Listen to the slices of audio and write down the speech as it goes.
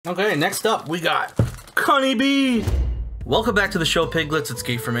Okay, next up we got Cunny Bee. Welcome back to the show, Piglets. It's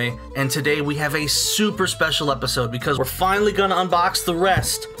Gate for me, and today we have a super special episode because we're finally gonna unbox the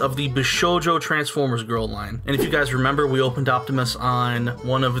rest of the Bishoujo Transformers Girl line. And if you guys remember, we opened Optimus on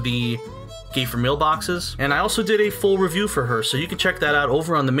one of the Gate for Meal boxes, and I also did a full review for her, so you can check that out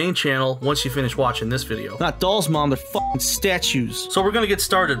over on the main channel once you finish watching this video. Not dolls, Mom, they're fucking statues. So we're gonna get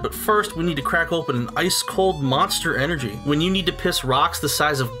started, but first we need to crack open an ice-cold Monster Energy. When you need to piss rocks the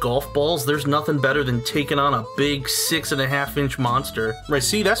size of golf balls, there's nothing better than taking on a big 6.5-inch monster. Right,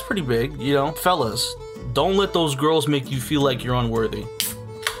 see, that's pretty big, you know? Fellas, don't let those girls make you feel like you're unworthy.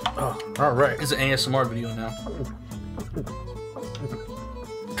 Oh, alright. It's an ASMR video now.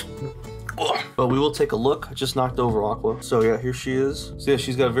 But we will take a look. I just knocked over Aqua. So yeah, here she is. So yeah,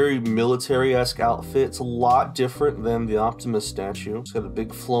 she's got a very military-esque outfit. It's a lot different than the Optimus statue. She's got a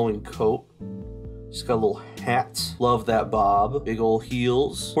big flowing coat. She's got a little hat. Love that bob. Big old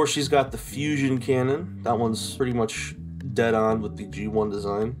heels. Of course, she's got the fusion cannon. That one's pretty much dead on with the G1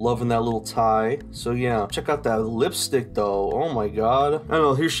 design. Loving that little tie. So yeah, check out that lipstick though. Oh my god. I don't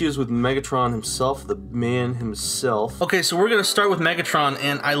know, here she is with Megatron himself, the man himself. Okay, so we're gonna start with Megatron,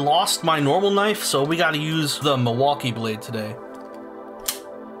 and I lost my normal knife, so we gotta use the Milwaukee blade today.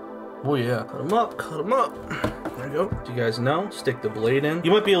 Oh yeah, cut him up, cut him up. There you go. Do you guys know? Stick the blade in.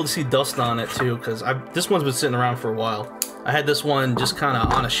 You might be able to see dust on it too, because this one's been sitting around for a while. I had this one just kind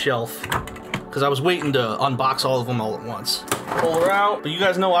of on a shelf because I was waiting to unbox all of them all at once. Pull her out, but you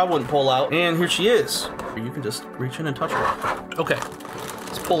guys know I wouldn't pull out. And here she is. You can just reach in and touch her. Okay,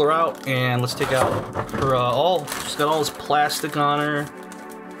 let's pull her out and let's take out her, she's got all this plastic on her.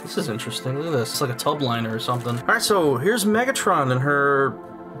 This is interesting, look at this. It's like a tub liner or something. All right, so here's Megatron and her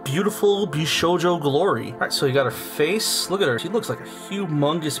beautiful Bishoujo glory. All right, so you got her face. Look at her, she looks like a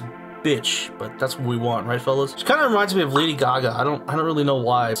humongous bitch, but that's what we want, right, fellas? She kind of reminds me of Lady Gaga. I don't really know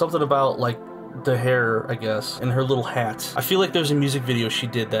why. Something about, like, the hair, I guess, and her little hat. I feel like there's a music video she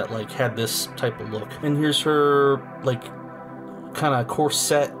did that like had this type of look. And here's her like kind of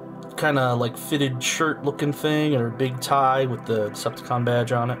corset, kind of like fitted shirt looking thing, and her big tie with the Decepticon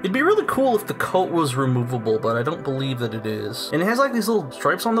badge on it. It'd be really cool if the coat was removable, but I don't believe that it is. And it has like these little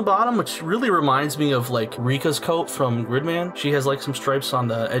stripes on the bottom, which really reminds me of like Rika's coat from Gridman. She has like some stripes on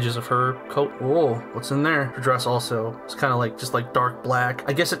the edges of her coat. Whoa, what's in there? Her dress also, it's kind of like just like dark black.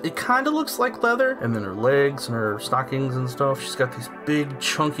 I guess it kind of looks like leather. And then her legs and her stockings and stuff. She's got these big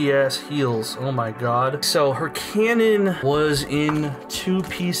chunky ass heels. Oh my god. So her cannon was in 2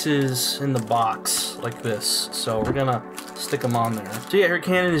 pieces in the box like this, so we're gonna stick them on there. So yeah, her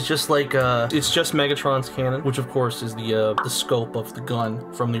cannon is just like it's just Megatron's cannon, which of course is the scope of the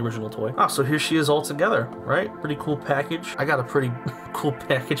gun from the original toy. Ah, so here she is all together, right? Pretty cool package. I got a pretty cool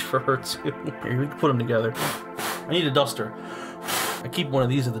package for her too. Here, we can put them together. I need a duster. I keep one of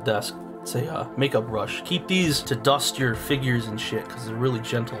these at the desk. It's a makeup brush. Keep these to dust your figures and shit, because they're really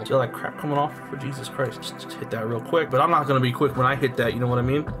gentle. See all that crap coming off? For Jesus Christ. Just hit that real quick. But I'm not going to be quick when I hit that, you know what I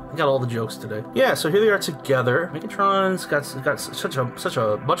mean? I got all the jokes today. Yeah, so here they are together. Megatron's got such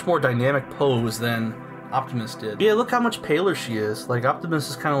a much more dynamic pose than Optimus did. Yeah, look how much paler she is. Like, Optimus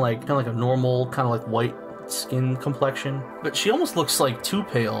is kind of like a normal, kind of like white skin complexion. But she almost looks like too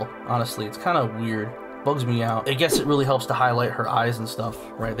pale, honestly. It's kind of weird. Bugs me out. I guess it really helps to highlight her eyes and stuff,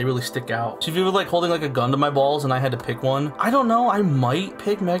 right? They really stick out. So if you were like holding like a gun to my balls and I had to pick one, I don't know, I might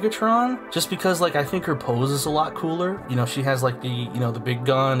pick Megatron just because like I think her pose is a lot cooler. You know, she has like the, you know, the big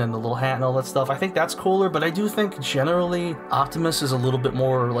gun and the little hat and all that stuff. I think that's cooler, but I do think generally Optimus is a little bit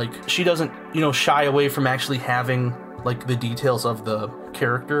more like, she doesn't, you know, shy away from actually having like the details of the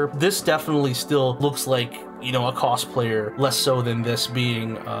character. This definitely still looks like, you know, a cosplayer, less so than this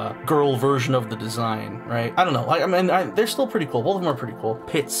being a girl version of the design, right? I don't know. I mean, they're still pretty cool. Both of them are pretty cool.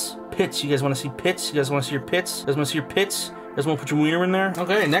 Pits. Pits. You guys want to see pits? You guys want to see your pits? You guys want to see your pits? You guys want to put your wiener in there?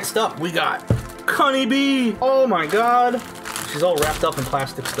 Okay, next up, we got Cunny Bee. Oh my god. She's all wrapped up in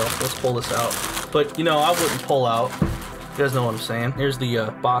plastic stuff. Let's pull this out. But, you know, I wouldn't pull out. You guys know what I'm saying. Here's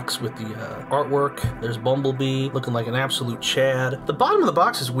the box with the artwork. There's Bumblebee looking like an absolute Chad. The bottom of the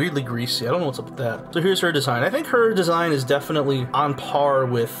box is weirdly greasy. I don't know what's up with that. So here's her design. I think her design is definitely on par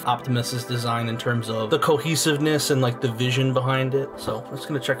with Optimus's design in terms of the cohesiveness and like the vision behind it. So I'm just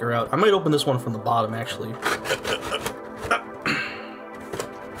gonna check her out. I might open this one from the bottom actually.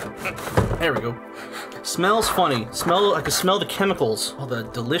 There we go. Smells funny. I can smell the chemicals. Oh, the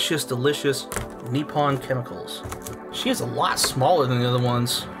delicious, delicious Nippon chemicals. She is a lot smaller than the other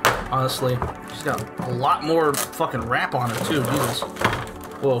ones, honestly. She's got a lot more fucking wrap on her too, Jesus.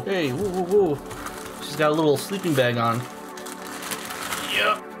 Whoa. Hey, woo, woo, woo. She's got a little sleeping bag on.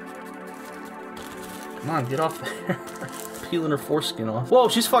 Yep. Come on, get off there. peeling her foreskin off. Whoa,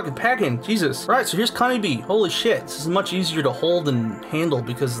 she's fucking packing. Jesus. All right, so here's Honeybee. Holy shit. This is much easier to hold and handle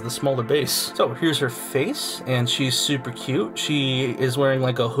because of the smaller base. So here's her face, and she's super cute. She is wearing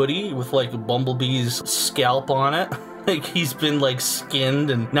like a hoodie with like Bumblebee's scalp on it. Like he's been like skinned,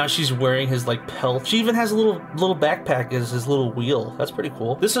 and now she's wearing his like pelt. She even has a little backpack as his little wheel. That's pretty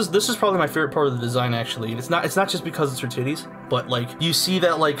cool. This is probably my favorite part of the design actually. It's not just because it's her titties, but like you see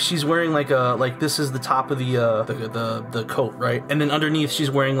that like she's wearing like this is the top of the coat, right? And then underneath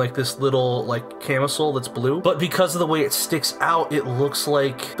she's wearing like this little like camisole that's blue. But because of the way it sticks out, it looks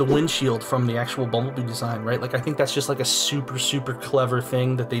like the windshield from the actual Bumblebee design, right? Like I think that's just like a super clever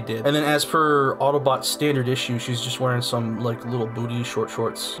thing that they did. And then as per Autobot standard issue, she's just wearing some like little booty short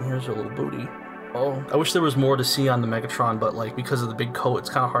shorts. And here's her little booty. Oh, I wish there was more to see on the Megatron, but like because of the big coat, it's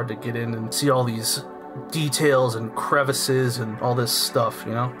kind of hard to get in and see all these details and crevices and all this stuff,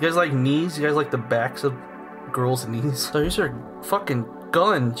 you know? You guys like knees? You guys like the backs of girls' knees? So here's her fucking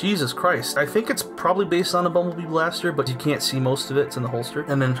gun. Jesus Christ. I think it's probably based on a Bumblebee blaster, but you can't see most of it. It's in the holster.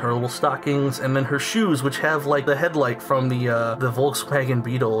 And then her little stockings, and then her shoes, which have like the headlight from the Volkswagen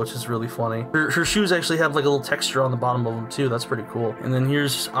Beetle, which is really funny. Her shoes actually have like a little texture on the bottom of them too. That's pretty cool. And then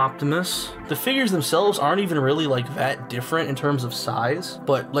here's Optimus. The figures themselves aren't even really like that different in terms of size,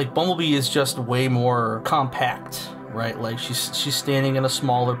 but like Bumblebee is just way more compact. Right, like she's standing in a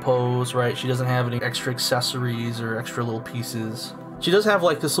smaller pose, right? She doesn't have any extra accessories or extra little pieces. She does have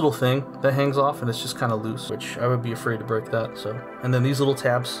like this little thing that hangs off and it's just kind of loose, which I would be afraid to break that, so. And then these little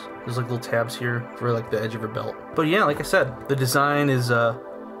tabs, there's like little tabs here for like the edge of her belt. But yeah, like I said, the design is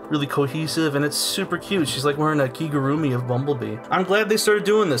really cohesive and it's super cute. She's like wearing a Kigurumi of Bumblebee. I'm glad they started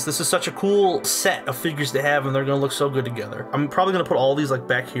doing this. This is such a cool set of figures to have and they're gonna look so good together. I'm probably gonna put all these like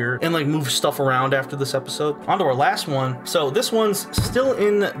back here and like move stuff around after this episode. On to our last one. So this one's still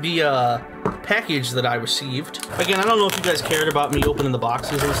in the package that I received. Again, I don't know if you guys cared about me opening the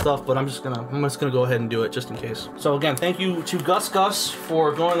boxes and stuff, but I'm just gonna go ahead and do it just in case. So again, thank you to Gus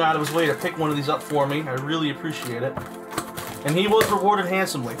for going out of his way to pick one of these up for me. I really appreciate it. And he was rewarded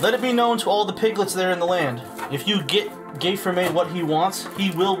handsomely. Let it be known to all the piglets there in the land. If you get Gayferme what he wants, he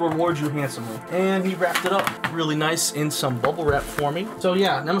will reward you handsomely. And he wrapped it up really nice in some bubble wrap for me. So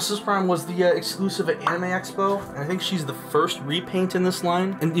yeah, Nemesis Prime was the exclusive at Anime Expo. And I think she's the first repaint in this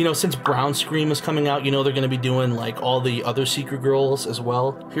line. And you know, since Brownscream is coming out, you know they're gonna be doing like all the other Secret Girls as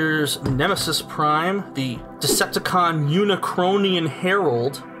well. Here's Nemesis Prime, the Decepticon Unicronian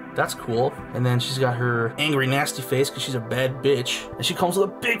Herald. That's cool. And then she's got her angry, nasty face because she's a bad bitch. And she comes with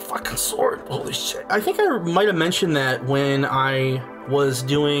a big fucking sword. Holy shit. I think I might have mentioned that when I was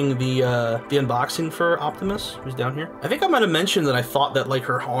doing the unboxing for Optimus, who's down here. I think I might have mentioned that I thought that like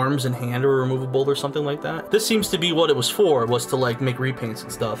her arms and hand were removable or something like that. This seems to be what it was for, was to like make repaints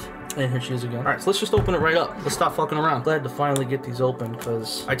and stuff. And here she is again. All right, so let's just open it right up. Let's stop fucking around. Glad to finally get these open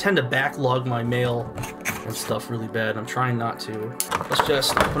because I tend to backlog my mail and stuff really bad. I'm trying not to. Let's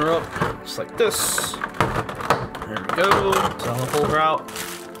just open her up just like this. There we go. So I'm gonna pull her out.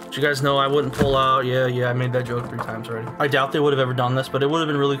 Did you guys know I wouldn't pull out? Yeah, I made that joke 3 times already. I doubt they would have ever done this, but it would have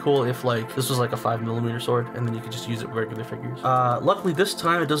been really cool if like this was like a 5mm sword and then you could just use it with regular figures. Luckily this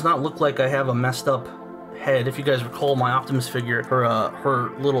time it does not look like I have a messed up head. If you guys recall my Optimus figure,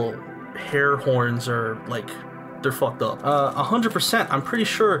 her little hair horns are like, they're fucked up. 100%, I'm pretty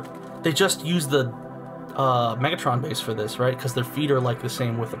sure they just used the Megatron base for this, right? Because their feet are like the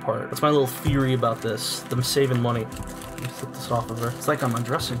same width apart. That's my little theory about this, them saving money. Let me flip this off of her. It's like I'm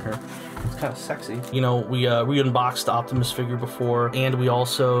undressing her. It's kind of sexy. You know, we unboxed the Optimus figure before, and we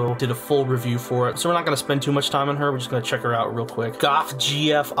also did a full review for it. So we're not going to spend too much time on her. We're just going to check her out real quick. Goth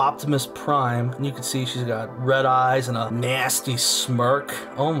GF Optimus Prime. And you can see she's got red eyes and a nasty smirk.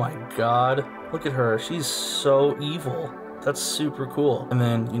 Oh my god. Look at her. She's so evil. That's super cool. And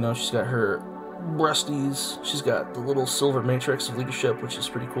then, you know, she's got her breasties. She's got the little silver matrix of leadership, which is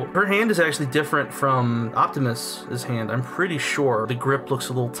pretty cool. Her hand is actually different from Optimus's hand. I'm pretty sure the grip looks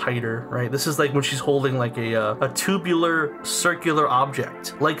a little tighter, right? This is like when she's holding like a tubular circular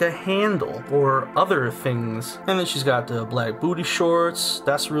object, like a handle or other things. And then she's got the black booty shorts.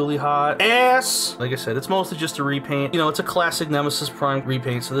 That's really hot. Ass! Like I said, it's mostly just a repaint. You know, it's a classic Nemesis Prime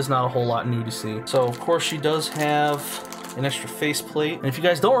repaint, so there's not a whole lot new to see. So, of course, she does have an extra faceplate. And if you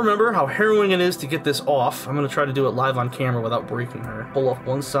guys don't remember how harrowing it is to get this off, I'm gonna try to do it live on camera without breaking her. Pull off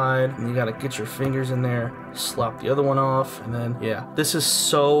one side, and you gotta get your fingers in there, slap the other one off, and then, yeah. This is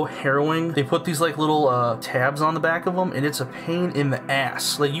so harrowing. They put these like little tabs on the back of them, and it's a pain in the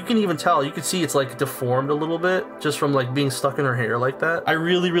ass. Like, you can even tell, you can see it's like deformed a little bit, just from like being stuck in her hair like that. I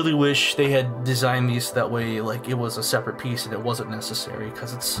really, really wish they had designed these that way, like it was a separate piece and it wasn't necessary,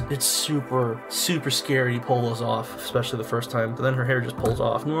 because it's super, super scary to pull those off, especially the first time, but then her hair just pulls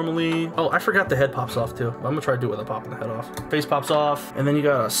off normally. Oh, I forgot the head pops off too. I'm gonna try to do it without popping the head off. Face pops off, and then you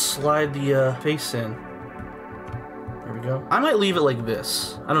gotta slide the face in. There we go. I might leave it like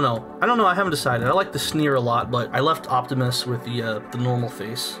this. I don't know. I haven't decided. I like the sneer a lot, but I left Optimus with the normal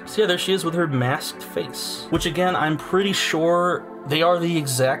face. So yeah, there she is with her masked face. Which again, I'm pretty sure they are the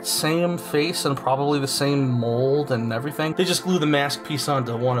exact same face and probably the same mold and everything. They just glue the mask piece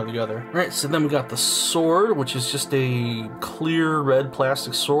onto one or the other. All right, so then we got the sword, which is just a clear red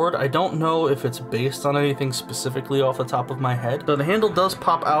plastic sword. I don't know if it's based on anything specifically off the top of my head, but the handle does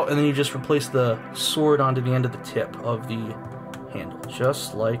pop out and then you just replace the sword onto the end of the tip of the handle,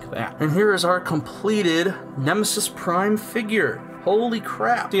 just like that. And here is our completed Nemesis Prime figure. Holy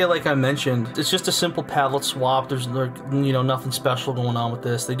crap. Yeah, like I mentioned, it's just a simple palette swap. There's, you know, nothing special going on with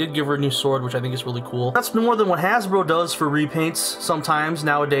this. They did give her a new sword, which I think is really cool. That's more than what Hasbro does for repaints sometimes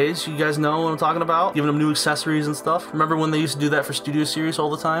nowadays. You guys know what I'm talking about? Giving them new accessories and stuff. Remember when they used to do that for Studio Series all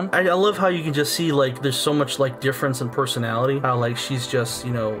the time? I love how you can just see, like, there's so much, like, difference in personality. How, like, she's just,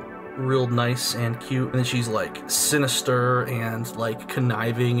 you know, real nice and cute, and then she's like sinister and like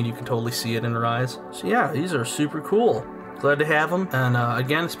conniving, and you can totally see it in her eyes. So yeah, these are super cool. Glad to have them. And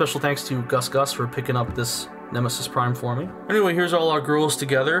again, special thanks to Gus for picking up this Nemesis Prime for me. Anyway, here's all our girls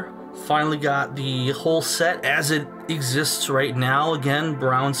together. Finally got the whole set as it exists right now. Again,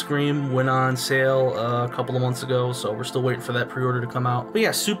 Brownscream went on sale a couple of months ago, so we're still waiting for that pre-order to come out. But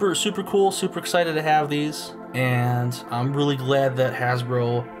yeah, super cool, super excited to have these. And I'm really glad that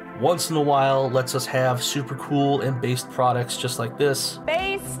Hasbro once in a while lets us have super cool and based products just like this.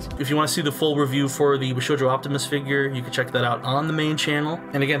 Based! If you want to see the full review for the Bishoujo Optimus figure, you can check that out on the main channel.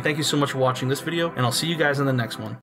 And again, thank you so much for watching this video, and I'll see you guys in the next one.